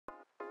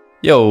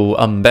Yo,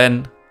 I'm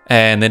Ben,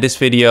 and in this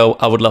video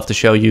I would love to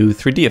show you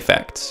 3D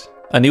effects,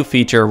 a new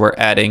feature we're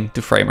adding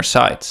to Framer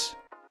sites.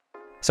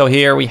 So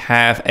here we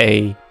have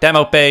a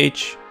demo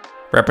page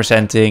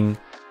representing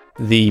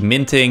the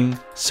minting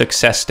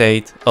success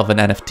state of an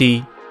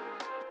NFT,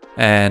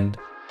 and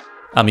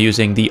I'm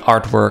using the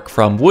artwork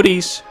from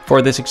Woody's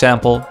for this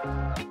example.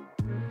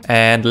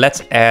 And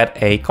let's add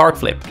a card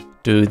flip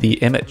to the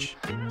image.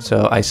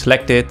 So I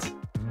select it,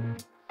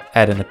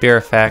 add an appear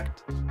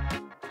effect,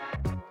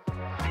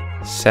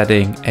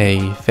 setting a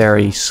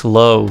very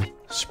slow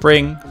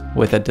spring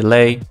with a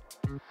delay.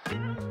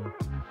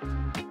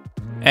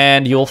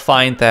 And you'll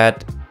find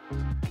that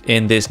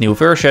in this new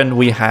version,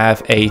 we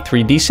have a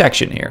 3D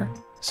section here.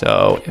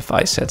 So if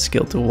I set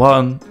scale to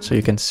 1, so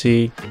you can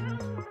see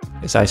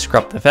as I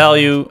scrub the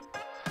value,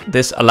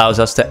 this allows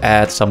us to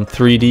add some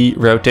 3D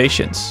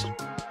rotations.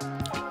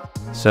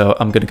 So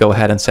I'm going to go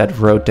ahead and set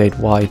rotate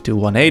Y to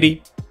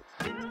 180,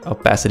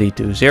 opacity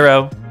to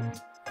 0.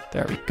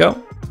 There we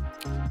go.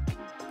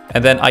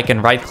 And then I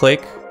can right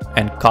click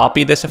and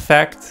copy this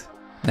effect.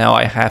 Now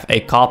I have a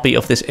copy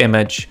of this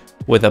image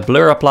with a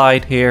blur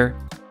applied here.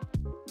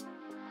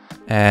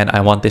 And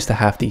I want this to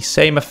have the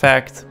same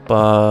effect,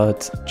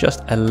 but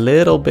just a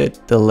little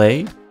bit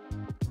delayed.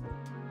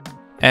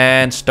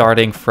 And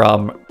starting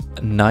from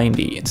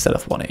 90 instead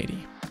of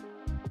 180.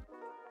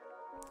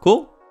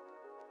 Cool.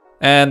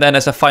 And then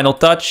as a final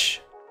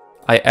touch,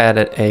 I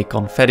added a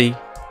confetti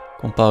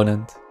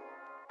component.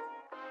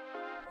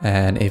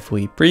 And if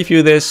we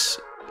preview this,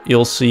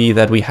 you'll see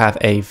that we have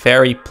a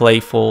very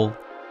playful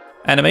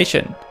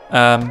animation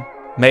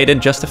made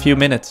in just a few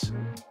minutes.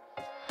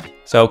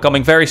 So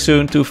coming very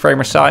soon to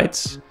Framer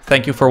sites.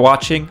 Thank you for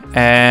watching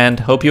and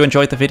hope you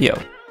enjoyed the video.